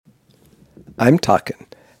I'm Talkin',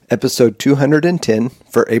 episode 210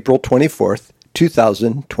 for April 24th,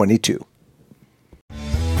 2022.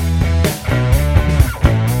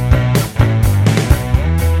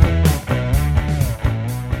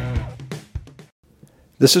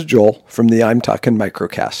 This is Joel from the I'm Talkin'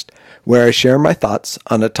 Microcast, where I share my thoughts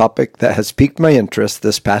on a topic that has piqued my interest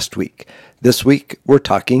this past week. This week, we're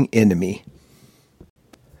talking enemy.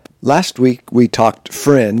 Last week, we talked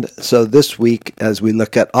friend, so this week, as we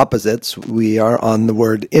look at opposites, we are on the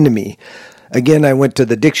word enemy. Again, I went to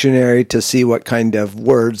the dictionary to see what kind of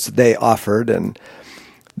words they offered, and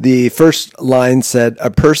the first line said,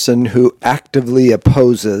 a person who actively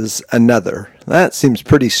opposes another. That seems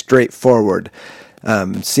pretty straightforward.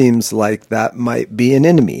 Seems like that might be an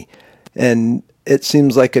enemy. And it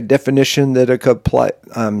seems like a definition that it could apply,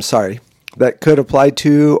 that could apply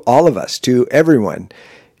to all of us, to everyone.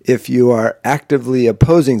 If you are actively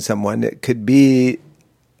opposing someone, it could be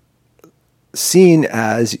seen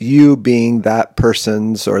as you being that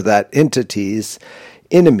person's or that entity's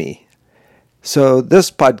enemy. So this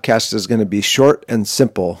podcast is going to be short and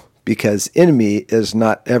simple because enemy is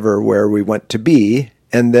not ever where we want to be,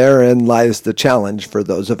 and therein lies the challenge for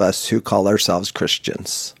those of us who call ourselves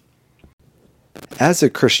Christians. As a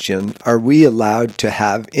Christian, are we allowed to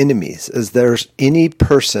have enemies? Is there any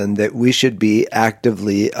person that we should be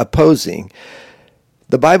actively opposing?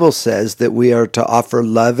 The Bible says that we are to offer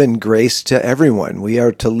love and grace to everyone. We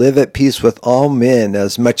are to live at peace with all men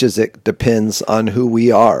as much as it depends on who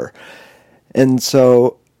we are. And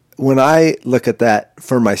so when I look at that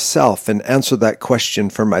for myself and answer that question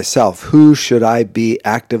for myself, who should I be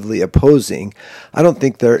actively opposing? I don't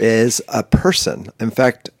think there is a person. In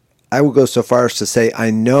fact, I will go so far as to say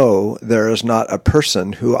I know there is not a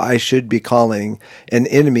person who I should be calling an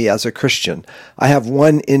enemy as a Christian. I have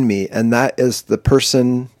one enemy, and that is the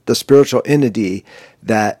person, the spiritual entity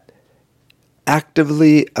that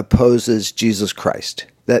actively opposes Jesus Christ,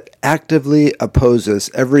 that actively opposes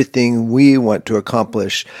everything we want to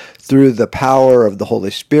accomplish through the power of the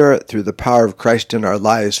Holy Spirit, through the power of Christ in our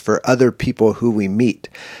lives for other people who we meet.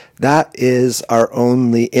 That is our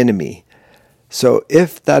only enemy. So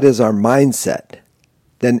if that is our mindset,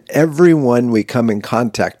 then everyone we come in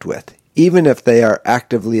contact with, even if they are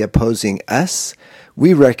actively opposing us,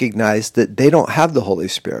 we recognize that they don't have the Holy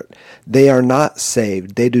Spirit. They are not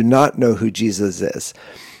saved. They do not know who Jesus is.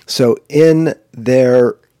 So in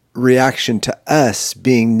their reaction to us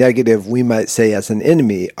being negative, we might say as an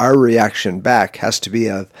enemy, our reaction back has to be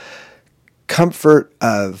of comfort,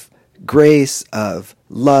 of grace, of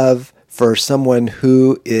love, for someone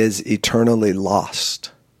who is eternally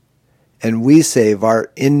lost. And we save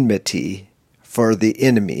our enmity for the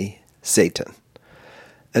enemy, Satan.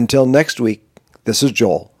 Until next week, this is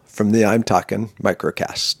Joel from the I'm Talkin'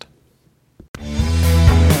 Microcast.